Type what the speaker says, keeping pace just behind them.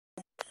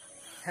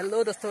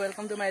hello दोस्तों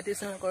welcome to mighty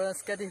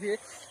Suscribe TV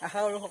আশা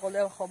কৰো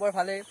সকলোৱে খবৰ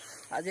ভালেই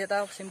আজি এটা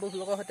সিম্পল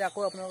ব্লগৰ সৈতে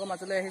আকৌ আপোনালোকৰ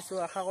মাজলৈ আহিছো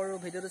আশা কৰো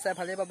ভিডিওটো চাই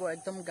ভালেই পাব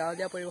একদম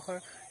গাঁৱলীয়া পৰিৱেশৰ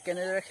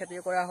কেনেদৰে খেতি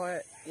কৰা হয়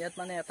ইয়াত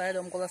মানে এটাই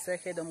দমকল আছে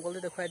সেই দমকলটো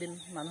দেখুৱাই দিম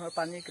মানুহৰ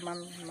পানী কিমান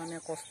মানে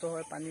কষ্ট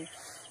হয় পানী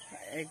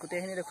এই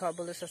গুটেখিনি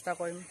দেখুৱাবলৈ চেষ্টা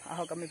কৰিম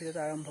আহক আমি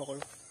ভিডিওটো আৰম্ভ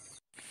কৰো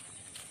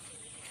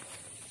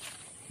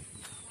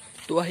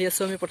তো আহি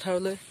আছো আমি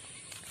পথাৰলৈ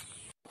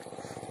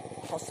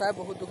সঁচাই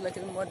বহুত দুখ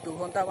লাগিল মই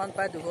 2 ঘণ্টামান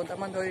প্ৰায় 2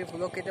 ঘণ্টামান ধৰি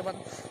ব্লগ কেইটামান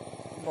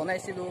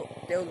বনাইছিলো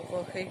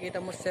তেওঁলোকক সেই কেইটা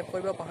মই সেভ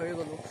কৰিব পাহৰি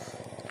গলো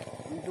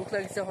দুখ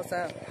লাগিছে সঁচা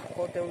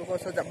আকৌ তেওঁলোকৰ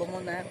ওচৰত যাব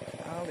মন নাই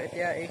আৰু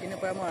এতিয়া এইখিনিৰ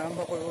পৰা মই আৰম্ভ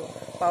কৰো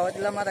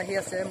পাৱাৰটিলা মাত আহি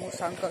আছে মোৰ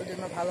সাউণ্ড কোৱালিটি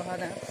ইমান ভাল হোৱা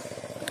নাই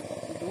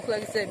দুখ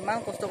লাগিছে ইমান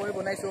কষ্ট কৰি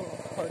বনাইছো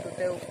হয়তো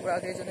তেওঁ পুৰা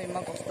কেইজনে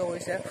ইমান কষ্ট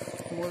কৰিছে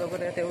মোৰ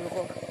লগতে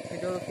তেওঁলোকক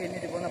ভিডিঅ'খিনি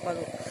দিব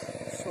নাপালো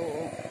সো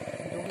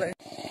দুখ লাগে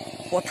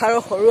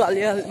পথাৰৰ সৰু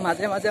আলি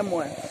মাজে মাজে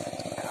মই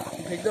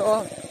ভিডিঅ'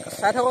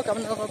 চাই থাকক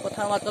আপোনালোকৰ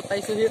পথাৰৰ মাজত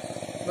পাইছোহি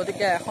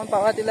গতিকে এখন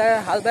পাৱাৰটিলাৰ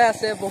হাল বাই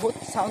আছে বহুত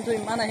সাউণ্ডটো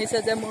ইমান আহিছে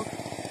যে মোৰ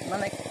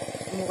মানে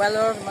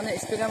মোবাইলৰ মানে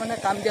স্পিকাৰ মানে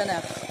কাম দিয়া নাই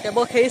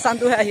কেৱল সেই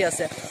সাউণ্ডটোহে আহি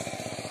আছে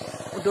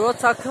দূৰত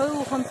চাওক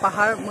এখন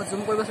পাহাৰ মই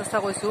জুম কৰিব চেষ্টা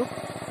কৰিছোঁ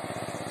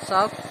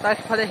চাওক তাৰ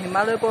সিফালে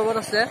হিমালয় পৰ্বত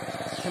আছে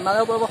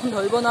হিমালয় পৰ্বতখন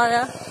ধৰিব নোৱাৰে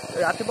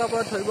ৰাতিপুৱাৰ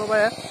পৰা ধৰিব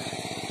পাৰে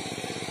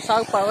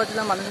চাওক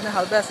পাৱাৰটিলাৰ মানুহজনে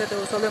হাল বাই আছে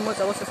তেওঁৰ ওচৰলৈ মই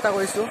যাব চেষ্টা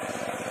কৰিছোঁ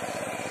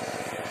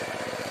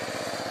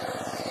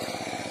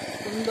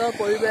সুন্দৰ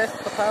পৰিৱেশ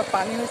তথা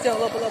পানী হৈছে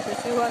অলপ অলপ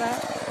বেছি হোৱা নাই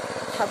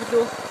তথাপিতো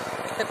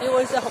খেতি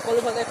কৰিছে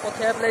সকলোফালে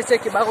কঠীয়া পেলাইছে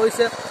কিবা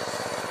কৰিছে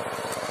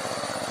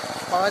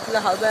পাৱাৰটিলা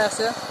হাল বাই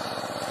আছে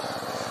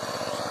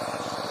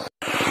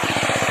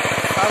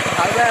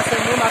হাল বাই আছে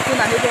মোৰ মাছটো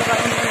নাহিব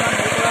কাৰণ মই ইমান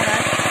হেৰি কৰা নাই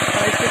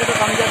স্পীডটো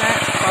কাম দিয়া নাই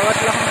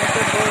পাৱাৰটিলাখন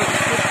আহিছে বৰ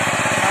স্পীড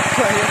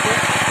মাছটো আহি আছে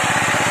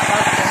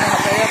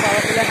হাতেৰে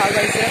পাৱাৰটিলা হাল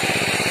বাইছে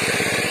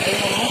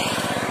এইসমূহ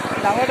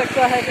ডাঙৰ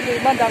ট্ৰেক্টৰ আহে কিন্তু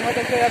ইমান ডাঙৰ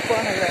ট্ৰেক্টৰ ইয়াত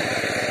পোৱা নাযায়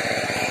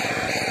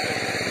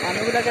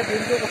মানুহবিলাকে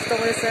দিনটো কষ্ট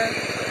কৰিছে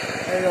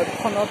এই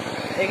ৰ'দখনত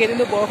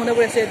এইকেইদিনটো বৰষুণে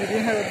পৰি আছে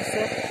দুদিনহে ৰ'দ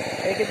দিছে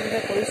এইকেইদিনতে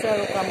কৰিছে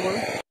আৰু কামবোৰ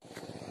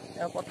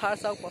পথাৰ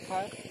চাওক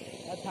পথাৰ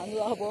ধান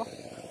ৰোৱা হ'ব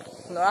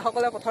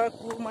ল'ৰাসকলে পথাৰত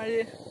কোৰ মাৰি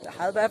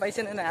হাল বাই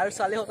পাইছেনে নাই আৰু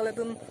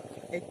ছোৱালীসকলেতো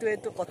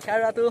এইটো কঠীয়া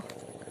ৰোৱাটো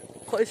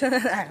কৰিছেনে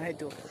নাই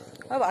সেইটো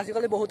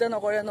আজিকালি বহুতে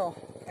নকৰে ন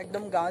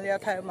একদম গাঁৱলীয়া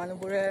ঠাই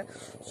মানুহবোৰে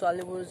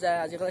ছোৱালীবোৰ যায়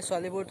আজিকালি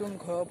ছোৱালীবোৰতো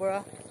ঘৰৰ পৰা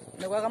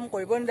এনেকুৱা কাম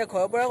কৰিব নিদিয়ে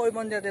ঘৰৰ পৰা কৰিব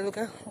নিদিয়ে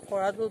তেওঁলোকে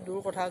কৰাটো দূৰ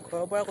কথা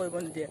ঘৰৰ পৰা কৰিব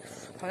নিদিয়ে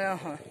হয়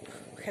নহয়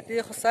খেতি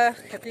সঁচাই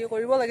খেতি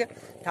কৰিব লাগে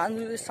ধান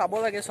যদি চাব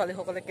লাগে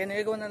ছোৱালীসকলে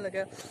কেনেকৈ কৰিব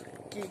নালাগে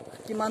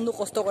কিমাননো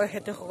কষ্ট কৰে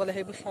খেতিয়কসকলে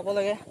সেইবোৰ চাব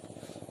লাগে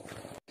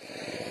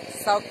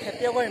চাওক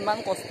খেতিয়কৰ ইমান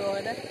কষ্ট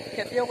হয়নে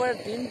খেতিয়কৰ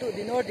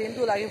দিনৰ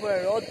দিনটো লাগি পৰে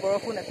ৰ'দ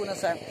বৰষুণ একো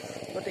নাচায়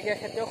গতিকে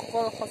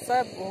খেতিয়কসকল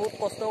সঁচাই বহুত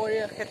কষ্ট কৰি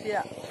খেতি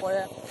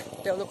কৰে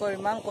তেওঁলোকৰ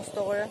ইমান কষ্ট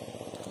কৰে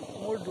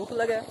মোৰ দুখ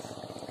লাগে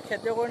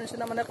খেতিয়কৰ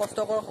নিচিনা মানে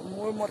কষ্টকৰ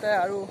মোৰ মতে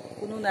আৰু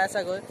কোনো নাই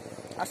চাগৈ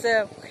আছে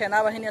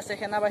সেনাবাহিনী আছে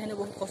সেনাবাহিনী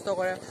বহুত কষ্ট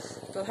কৰে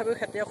তথাপিও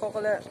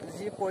খেতিয়কসকলে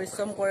যি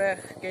পৰিশ্ৰম কৰে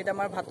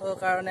কেইটামান ভাতৰ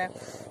কাৰণে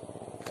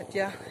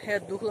এতিয়া সেই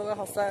দুখ লগা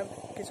সঁচা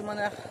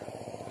কিছুমানে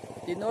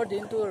দিনৰ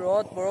দিনটো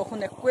ৰ'দ বৰষুণ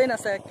একোৱেই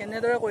নাচায়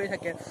কেনেদৰে কৰি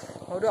থাকে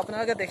হয়তো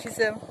আপোনালোকে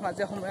দেখিছে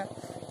মাজে সময়ে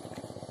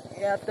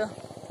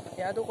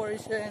ইয়াতো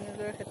কৰিছে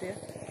এনেদৰে খেতি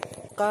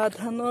কা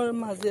ধানৰ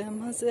মাজে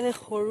মাজে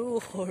সৰু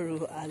সৰু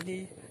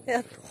আলি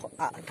ইয়াত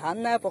ধান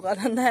নাই পকা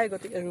ধান নাই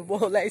গতিকে ৰুব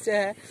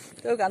ওলাইছেহে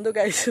তেওঁ গানটো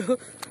গাইছোঁ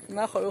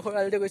ইমান সৰু সৰু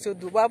আলিতে গৈছোঁ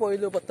দুবাৰ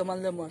পৰিলোঁ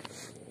বৰ্তমানলৈ মই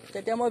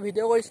তেতিয়া মই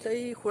ভিডিঅ' কৰিছিলোঁ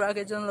এই খুৰা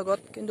কেইজনৰ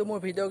লগত কিন্তু মোৰ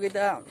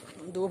ভিডিঅ'কেইটা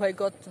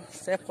দুৰ্ভাগ্যত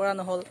ছেভ কৰা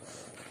নহ'ল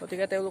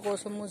গতিকে তেওঁলোকৰ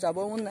ওচৰত মোৰ যাব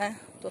মন নাই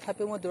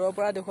তথাপিও মই দূৰৰ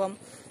পৰা দেখুৱাম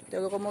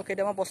তেওঁলোকক মই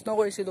কেইটামান প্ৰশ্ন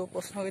কৰিছিলোঁ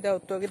প্ৰশ্নকেইটাৰ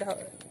উত্তৰকেইটা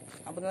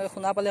আপোনালোকে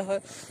শুনা পালে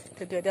হয়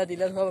কিন্তু এতিয়া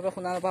ডিলেট হোৱাৰ বাবে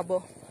শুনা নাপাব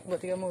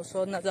গতিকে মই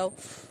ওচৰত নাযাওঁ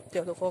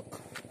তেওঁলোকক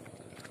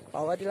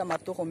পাৱাৰটিলা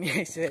মাতটো কমি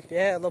আহিছে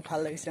এতিয়াহে অলপ ভাল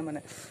লাগিছে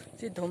মানে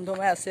যি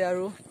ধুমধুমাই আছে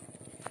আৰু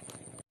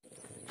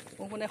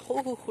মোক মানে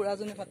সৰু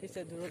খুৰাজনে মাতিছে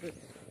দূৰলৈ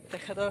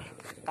তেখেতৰ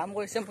কাম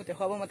কৰিছে মোক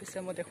দেখুৱাব মাতিছে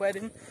মই দেখুৱাই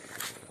দিম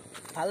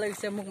ভাল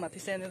লাগিছে মোক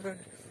মাতিছে এনেদৰে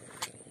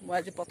মই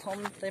আজি প্ৰথম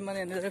টাইম মানে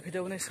এনেদৰে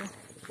ভিডিঅ' বনাইছোঁ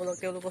বলক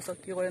তেওঁলোকৰ ওচৰত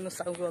কি কৰেনো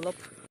চাওঁগৈ অলপ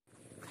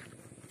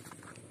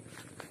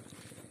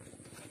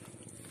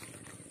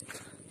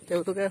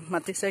তেওঁলোকে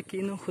মাতিছে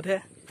কিনো সোধে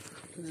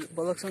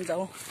বলকচোন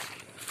যাওঁ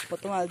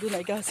বৰ্তমান আলটো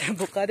নাইকিয়া হৈছে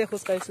বোকাতে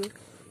খোজকাঢ়িছোঁ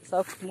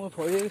চাওক মোৰ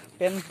ভৰিৰ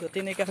পেন গতি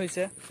নাইকিয়া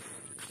হৈছে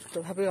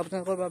তথাপিও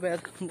আপোনালোকৰ বাবে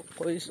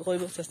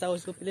কৰিব চেষ্টা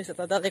কৰিছোঁ প্লিজ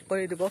এটা লাইক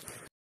কৰি দিব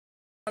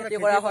খেতি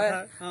কৰা হয়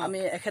আমি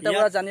এখেতৰ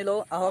পৰা জানি লওঁ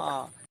আহক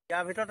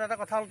ইয়াৰ ভিতৰত এটা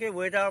কথা হ'ল কি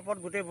ৱেডাৰৰ ওপৰত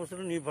গোটেই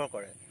বস্তুটো নিৰ্ভৰ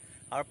কৰে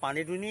আৰু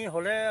পানী দুনি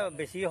হ'লে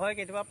বেছি হয়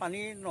কেতিয়াবা পানী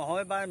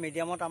নহয় বা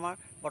মিডিয়ামত আমাৰ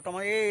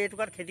বৰ্তমান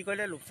এইটুকুৰাত খেতি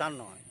কৰিলে লোকচান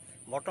নহয়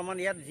বৰ্তমান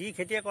ইয়াত যি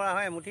খেতিয়ে কৰা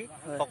হয় এমুঠি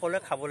সকলোৱে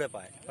খাবলৈ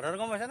পায় কথাটো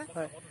গম পাইছেনে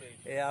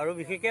আৰু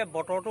বিশেষকৈ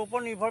বতৰটোৰ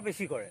ওপৰত নিৰ্ভৰ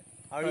বেছি কৰে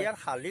আৰু ইয়াত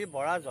শালি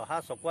বৰা জহা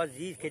চকুৱা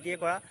যি খেতিয়ে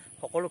কৰা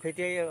সকলো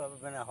খেতিয়ে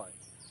মানে হয়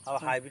আৰু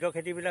হাইব্ৰিডৰ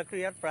খেতিবিলাকতো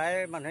ইয়াত প্ৰায়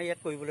মানুহে ইয়াত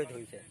কৰিবলৈ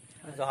ধৰিছে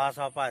জহা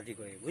চহা পৰা আদি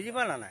কৰি বুজি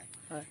পালা নাই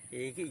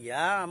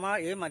ইয়াৰ আমাৰ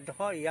এই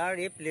মাধ্যমৰ ইয়াৰ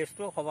এই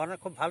প্লেচটো সৰ্বসাধাৰণতে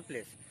খুব ভাল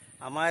প্লেচ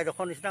আমাৰ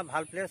এডোখৰ নিচিনা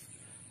ভাল প্লেচ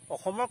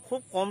অসমৰ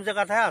খুব কম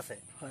জেগাতহে আছে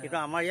কিন্তু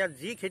আমাৰ ইয়াত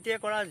যি খেতিয়ে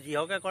কৰা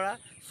যিহকে কৰা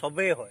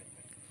চবেই হয়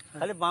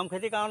খালি বাম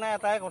খেতিৰ কাৰণে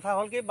এটাই কথা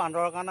হ'ল কি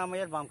বান্দৰৰ কাৰণে আমাৰ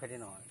ইয়াত বাম খেতি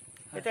নহয়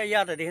এতিয়া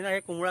ইয়াতে দেখিনা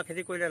সেই কোমোৰা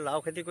খেতি কৰিলে লাও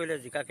খেতি কৰিলে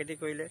জিকা খেতি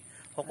কৰিলে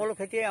সকলো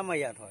খেতিয়ে আমাৰ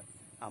ইয়াত হয়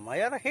আমাৰ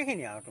ইয়াত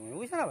সেইখিনি আৰু তুমি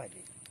বুজিছা না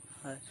ভাইটি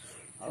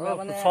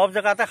সব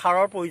জেগাতে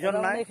সাৰৰ প্ৰয়োজন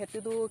নাই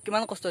খেতিটো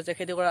কিমান কষ্ট হৈছে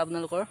খেতি কৰা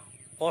আপোনালোকৰ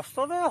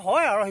কষ্টটো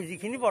হয় আৰু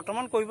যিখিনি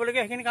বৰ্তমান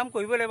কৰিবলগীয়া সেইখিনি কাম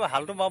কৰিব লাগিব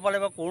হালটো বাব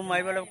লাগিব কোৰ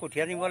মাৰিব লাগিব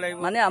কঠীয়া নিব লাগিব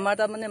মানে আমাৰ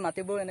তাত মানে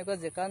মাটিবোৰ এনেকুৱা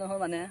জেকা নহয়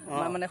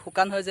মানে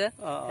শুকান হৈ যায়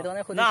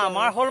না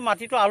আমাৰ হ'ল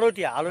মাটিটো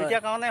আলতীয়া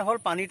কাৰণে হ'ল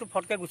পানীটো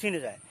ফটকে গুচি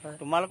নাযায়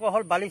তোমালোকৰ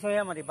হ'ল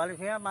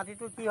বালিচহীয়া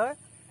মাটিটো কি হয়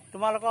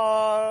তোমালোকৰ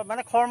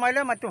মানে খৰ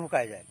মাৰিলে মাটিটো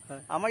শুকাই যায়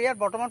আমাৰ ইয়াত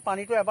বৰ্তমান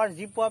পানীটো এবাৰ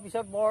জীপ পোৱাৰ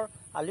পিছত বৰ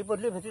আলি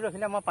পদূলি ভেটি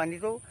ৰাখিলে আমাৰ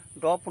পানীটো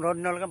 10-15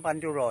 দিনলৈকে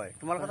পানীটো ৰয়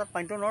তোমালোকৰ তাত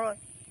পানীটো নৰয়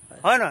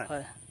হয়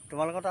নহয়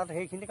তোমালোকৰ তাত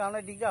সেইখিনি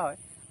কাৰণে দিগদাৰ হয়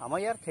আমাৰ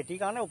ইয়াত খেতিৰ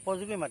কাৰণে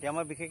উপযোগী মাটি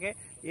আমাৰ বিশেষকৈ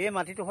এই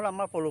মাটিটো হ'ল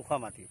আমাৰ পলসুৱা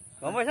মাটি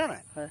গম পাইছা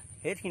নাই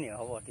সেইখিনিয়ে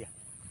হ'ব এতিয়া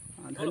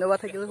ধন্যবাদ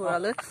থাকিল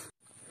খুৰালৈ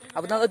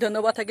আপোনালোক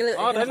ধন্যবাদ থাকিল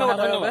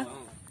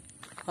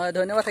হয়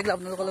ধন্যবাদ থাকিল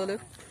আপোনালোকলৈ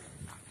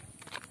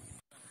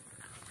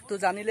তো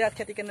জানিলে ইয়াত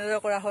খেতি কেনেদৰে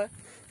কৰা হয়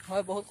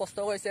বহুত কষ্ট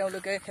কৰিছে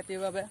এওঁলোকে খেতিৰ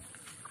বাবে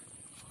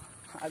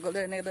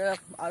আগলৈ এনেদৰে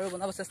আৰু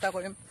বনাব চেষ্টা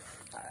কৰিম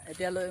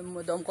এতিয়ালৈ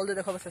মই দমকলটো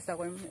দেখুৱাব চেষ্টা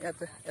কৰিম ইয়াত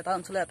এটা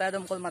অঞ্চলত এটাই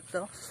দমকল মাত্ৰ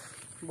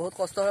বহুত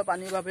কষ্ট হয়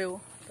পানীৰ বাবেও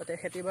তাতে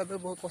খেতিৰ বাবেও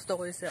বহুত কষ্ট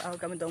কৰিছে আৰু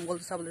আমি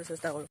দমকলটো চাবলৈ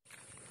চেষ্টা কৰোঁ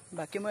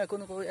বাকী মই একো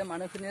নকৰোঁ এই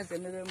মানুহখিনিয়ে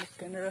যেনেদৰে মোক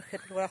কেনেদৰে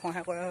খেতি কৰা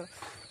সহায় কৰা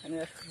এনে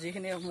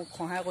যিখিনিয়ে মোক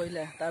সহায়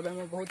কৰিলে তাৰ বাবে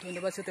মই বহুত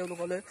ধন্যবাদ দিছোঁ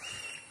তেওঁলোকলৈ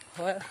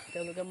হয়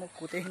তেওঁলোকে মোক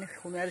গোটেইখিনি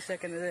শুনাই দিছে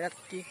কেনেদৰে ইয়াত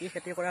কি কি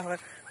খেতি কৰা হয়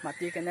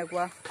মাটি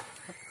কেনেকুৱা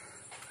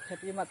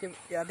খেতি মাটি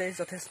ইয়াতে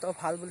যথেষ্ট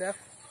ভাল বোলে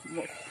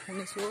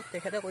শুনিছোঁ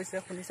তেখেতে কৈছে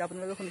শুনিছে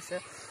আপোনালোকে শুনিছে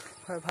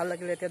হয় ভাল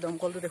লাগিলে এতিয়া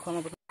দমকলটো দেখুৱাম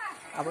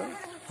আপুনি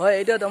হয়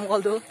এইটো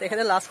দমকলটো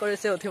তেখেতে লাজ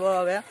কৰিছে উঠিবৰ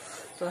বাবে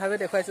তথাপি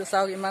দেখুৱাইছোঁ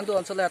চাওক ইমানটো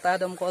অঞ্চলত এটাই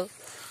দমকল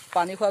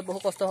পানী খোৱাত বহু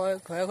কষ্ট হয়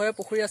ঘৰে ঘৰে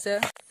পুখুৰী আছে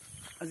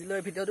আজিলৈ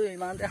ভিডিঅ'টো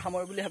ইমানতে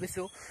সামৰোঁ বুলি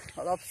ভাবিছোঁ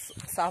অলপ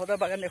চাহপাতৰ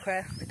বাগান দেখুৱাই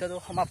ভিডিঅ'টো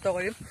সমাপ্ত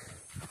কৰিম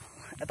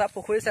এটা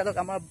পুখুৰী চাইলক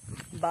আমাৰ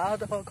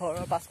বাহঁতৰ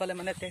ঘৰৰ পাছফালে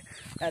মানে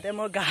ইয়াতে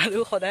মই গা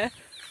ধুওঁ সদায়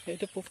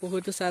এইটো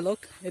পুখুৰীটো চাই লওক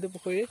এইটো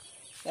পুখুৰী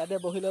ইয়াতে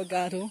বহি লৈ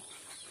গা ধুওঁ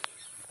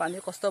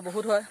পানীৰ কষ্ট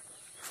বহুত হয়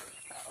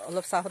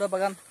অলপ চাহপাতৰ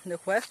বাগান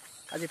দেখুৱাই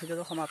আজি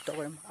ভিডিঅ'টো সমাপ্ত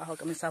কৰিম আহক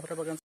আমি চাহপাতৰ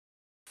বাগান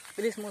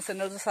প্লিজ মোৰ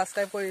চেনেলটো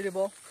ছাবস্ক্ৰাইব কৰি দিব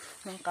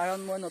কাৰণ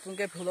মই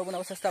নতুনকৈ ভিডিঅ'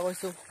 বনাব চেষ্টা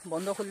কৰিছোঁ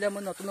বন্ধ খুলিলে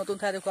মই নতুন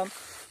ঠাই দেখুৱাম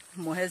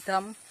মহেশ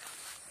ধাম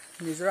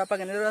নিজৰা পৰা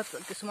কেনেদৰে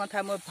কিছুমান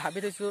ঠাই মই ভাবি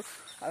থৈছোঁ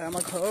আৰু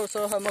আমাৰ ঘৰৰ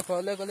ওচৰৰ হয় মই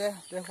ঘৰলৈ গ'লে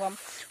দেখুৱাম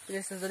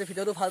প্লিজ যদি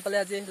ভিডিঅ'টো ভাল পালে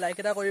আজি লাইক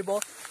এটা কৰিব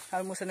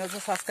আৰু মোৰ চেনেলটো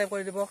ছাবস্ক্ৰাইব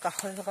কৰি দিব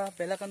কাষতে থকা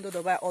বেল আইকনটো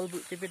দবাই অল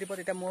টিপি দিব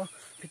তেতিয়া মোৰ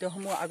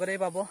ভিডিঅ'সমূহ আগতেই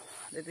পাব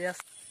তেতিয়া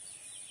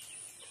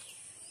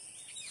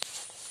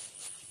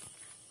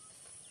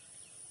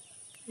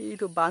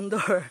এইটো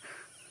বান্দৰটো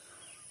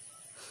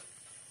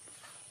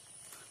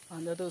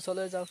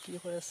ওচৰলৈ যাওঁ কি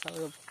কৰে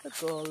চাওঁ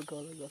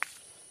গ'ল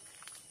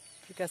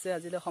ঠিক আছে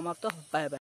আজিলৈ সমাপ্ত বাই বাই